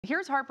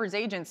Here's Harper's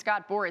agent,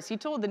 Scott Boras. He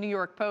told the New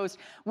York Post,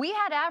 "We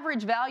had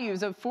average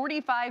values of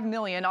 $45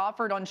 million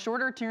offered on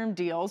shorter-term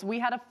deals. We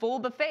had a full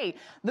buffet.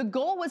 The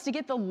goal was to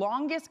get the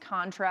longest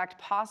contract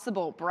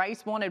possible.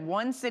 Bryce wanted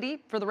one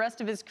city for the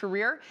rest of his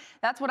career.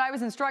 That's what I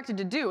was instructed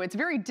to do. It's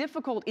very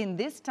difficult in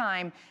this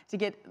time to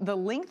get the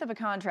length of a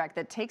contract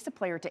that takes a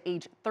player to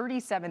age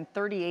 37,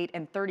 38,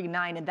 and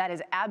 39, and that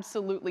is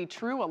absolutely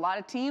true. A lot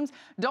of teams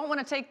don't want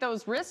to take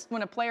those risks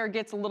when a player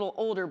gets a little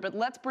older, but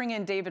let's bring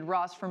in David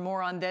Ross for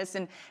more on this.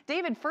 And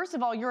David, first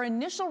of all, your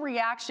initial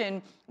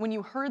reaction when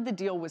you heard the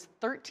deal was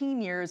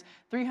 13 years,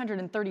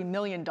 $330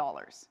 million.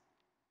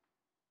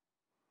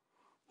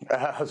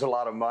 That's a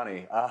lot of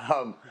money.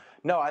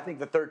 No, I think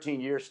the 13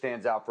 years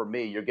stands out for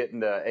me. You're getting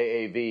the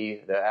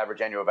AAV, the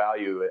average annual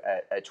value,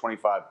 at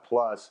 25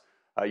 plus.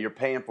 You're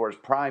paying for his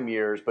prime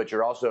years, but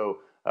you're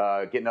also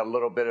getting a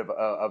little bit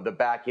of the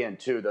back end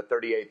too, the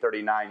 38,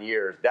 39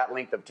 years. That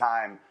length of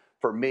time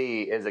for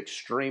me is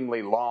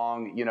extremely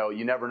long. You know,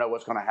 you never know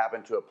what's going to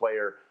happen to a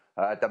player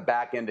at the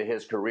back end of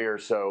his career.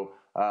 So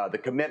the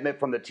commitment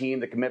from the team,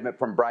 the commitment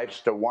from Bryce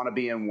to want to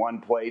be in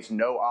one place,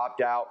 no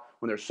opt-out.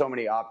 When there's so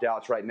many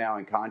opt-outs right now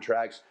in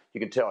contracts,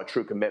 you can tell a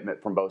true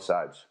commitment from both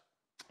sides.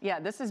 Yeah,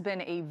 this has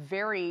been a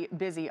very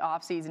busy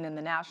offseason in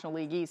the National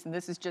League East, and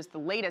this is just the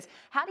latest.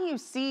 How do you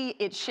see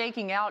it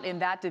shaking out in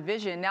that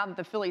division now that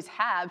the Phillies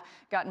have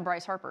gotten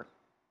Bryce Harper?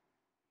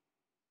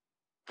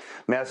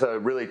 Man, that's a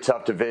really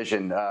tough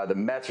division. The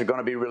Mets are going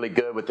to be really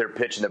good with their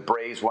pitching. The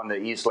Braves won the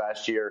East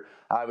last year.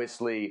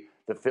 Obviously,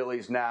 the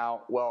Phillies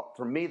now. Well,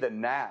 for me, the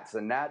Nats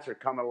are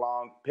coming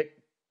along.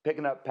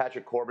 Picking up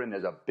Patrick Corbin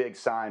is a big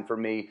sign for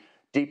me.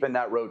 Deep in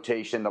that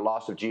rotation, the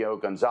loss of Gio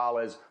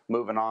Gonzalez,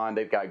 moving on.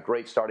 They've got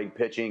great starting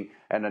pitching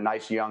and a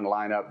nice young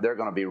lineup. They're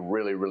going to be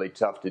really, really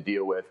tough to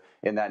deal with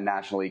in that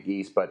National League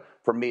East. But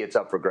for me, it's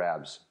up for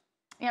grabs.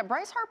 Yeah,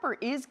 Bryce Harper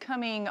is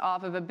coming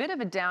off of a bit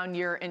of a down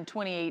year in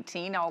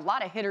 2018. Now, a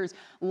lot of hitters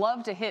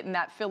love to hit in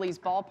that Phillies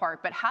ballpark,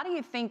 but how do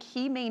you think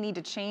he may need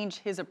to change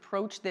his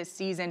approach this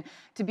season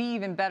to be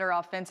even better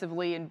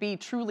offensively and be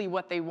truly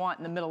what they want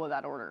in the middle of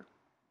that order?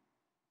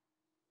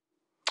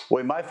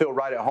 Well, he might feel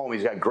right at home.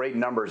 He's got great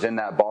numbers in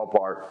that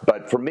ballpark.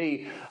 But for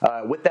me,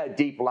 with that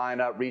deep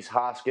lineup, Rhys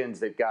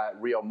Hoskins, they've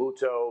got Real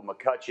Muto,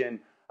 McCutchen,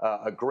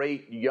 a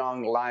great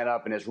young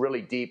lineup, and it's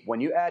really deep.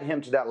 When you add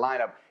him to that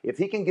lineup, if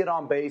he can get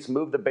on base,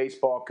 move the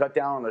baseball, cut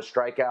down on the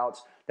strikeouts,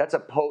 that's a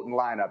potent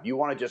lineup. You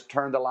want to just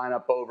turn the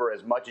lineup over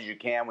as much as you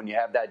can when you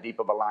have that deep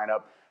of a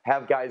lineup.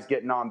 Have guys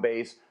getting on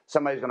base.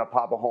 Somebody's going to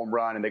pop a home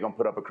run, and they're going to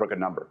put up a crooked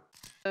number.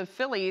 The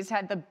Phillies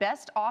had the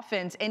best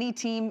offense any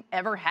team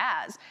ever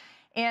has.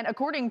 And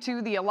according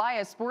to the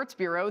Elias Sports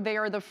Bureau, they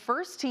are the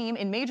first team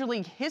in Major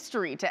League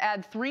history to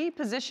add 3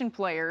 position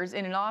players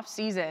in an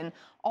offseason,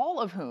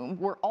 all of whom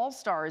were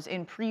all-stars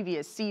in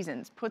previous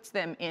seasons. Puts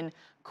them in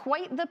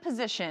quite the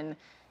position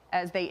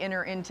as they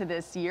enter into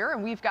this year.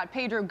 And we've got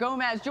Pedro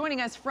Gomez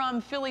joining us from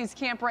Phillies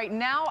camp right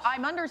now.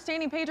 I'm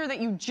understanding, Pedro, that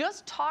you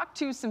just talked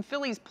to some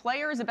Phillies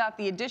players about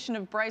the addition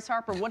of Bryce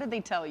Harper. What did they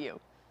tell you?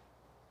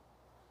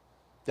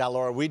 Yeah,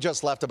 Laura, we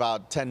just left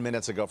about 10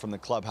 minutes ago from the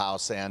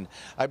clubhouse. And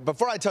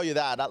before I tell you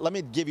that, let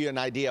me give you an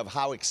idea of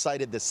how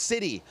excited the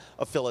city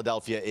of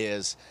Philadelphia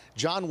is.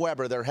 John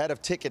Weber, their head of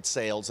ticket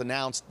sales,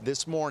 announced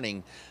this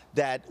morning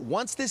that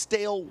once this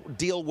deal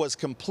was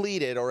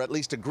completed, or at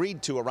least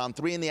agreed to around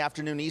 3 in the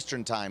afternoon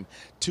Eastern time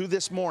to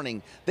this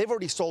morning, they've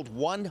already sold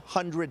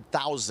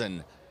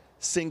 100,000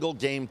 single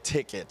game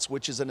tickets,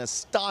 which is an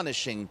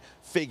astonishing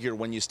figure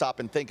when you stop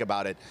and think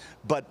about it.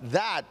 But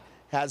that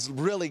has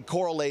really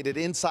correlated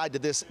inside to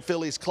this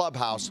Phillies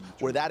clubhouse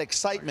where that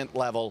excitement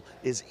level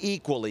is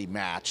equally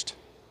matched.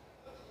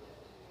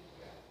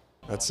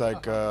 That's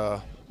like,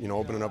 you know,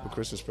 opening up a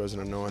Christmas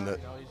present and knowing that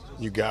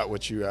you got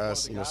what you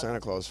asked, you know, Santa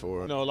Claus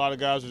for. You know, a lot of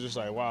guys were just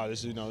like, wow,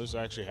 this is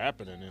actually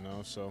happening, you know.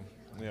 So,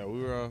 yeah,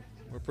 we're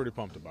pretty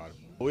pumped about it.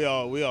 We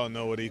all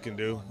know what he can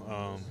do.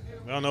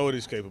 We all know what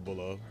he's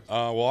capable of.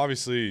 Well,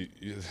 obviously,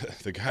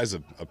 the guy's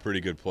a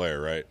pretty good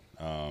player, right?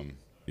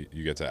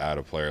 You get to add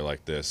a player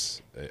like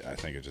this, I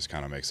think it just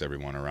kind of makes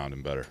everyone around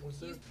him better.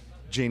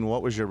 Gene,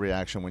 what was your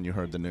reaction when you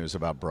heard the news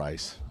about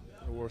Bryce?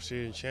 The World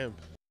Series champ.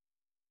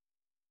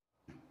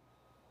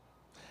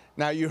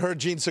 Now, you heard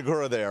Gene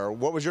Segura there.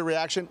 What was your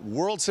reaction?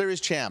 World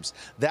Series champs.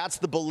 That's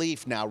the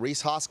belief now.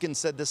 Rhys Hoskins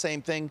said the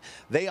same thing.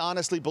 They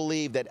honestly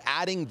believe that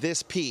adding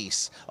this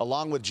piece,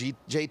 along with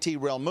JT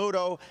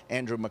Realmuto,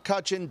 Andrew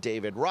McCutchen,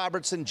 David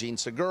Robertson, Gene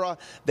Segura,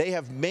 they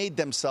have made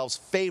themselves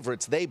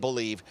favorites, they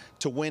believe,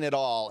 to win it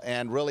all.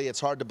 And really, it's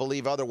hard to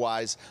believe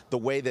otherwise the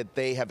way that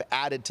they have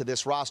added to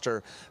this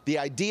roster. The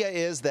idea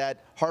is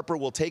that Harper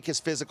will take his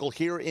physical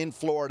here in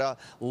Florida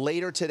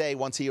later today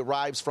once he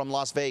arrives from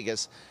Las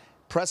Vegas.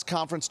 Press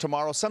conference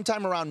tomorrow,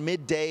 sometime around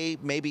midday,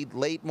 maybe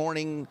late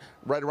morning,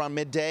 right around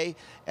midday,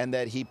 and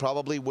that he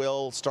probably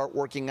will start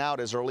working out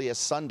as early as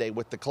Sunday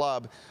with the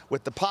club,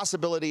 with the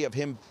possibility of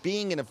him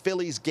being in a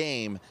Phillies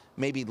game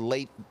maybe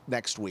late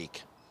next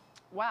week.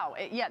 Wow.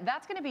 Yeah,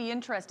 that's going to be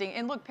interesting.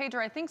 And look,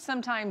 Pedro, I think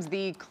sometimes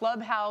the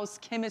clubhouse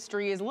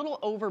chemistry is a little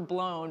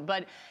overblown,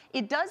 but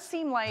it does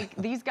seem like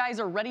these guys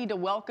are ready to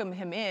welcome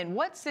him in.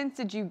 What sense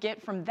did you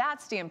get from that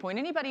standpoint?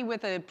 Anybody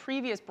with a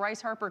previous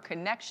Bryce Harper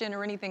connection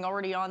or anything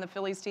already on the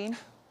Phillies team?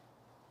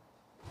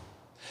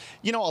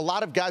 You know, a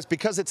lot of guys,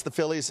 because it's the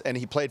Phillies and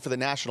he played for the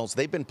Nationals,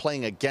 they've been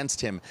playing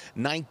against him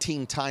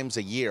 19 times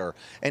a year.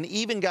 And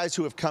even guys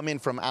who have come in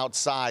from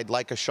outside,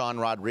 like a Sean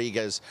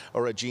Rodriguez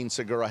or a Gene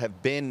Segura,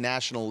 have been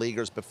National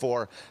Leaguers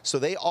before. So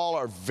they all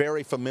are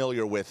very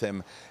familiar with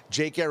him.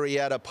 Jake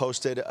Arrieta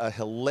posted a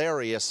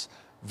hilarious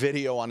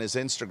video on his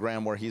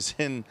Instagram where he's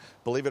in,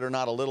 believe it or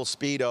not, a little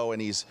Speedo, and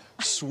he's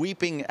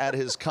sweeping at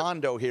his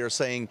condo here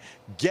saying,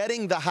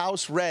 getting the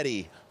house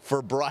ready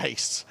for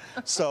Bryce.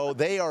 So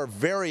they are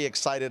very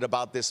excited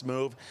about this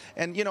move.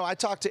 And, you know, I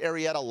talked to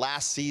Arrieta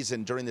last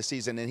season, during the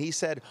season, and he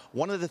said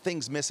one of the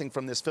things missing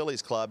from this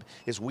Phillies club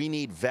is we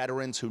need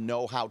veterans who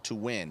know how to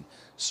win.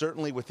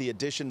 Certainly with the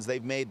additions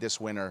they've made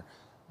this winter,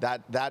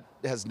 that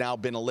has now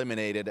been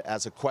eliminated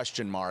as a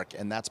question mark,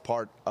 and that's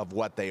part of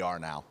what they are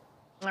now.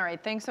 All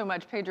right, thanks so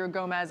much, Pedro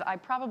Gomez. I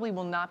probably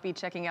will not be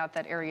checking out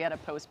that Arrieta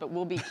post, but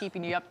we'll be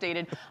keeping you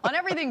updated on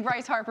everything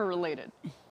Bryce Harper related.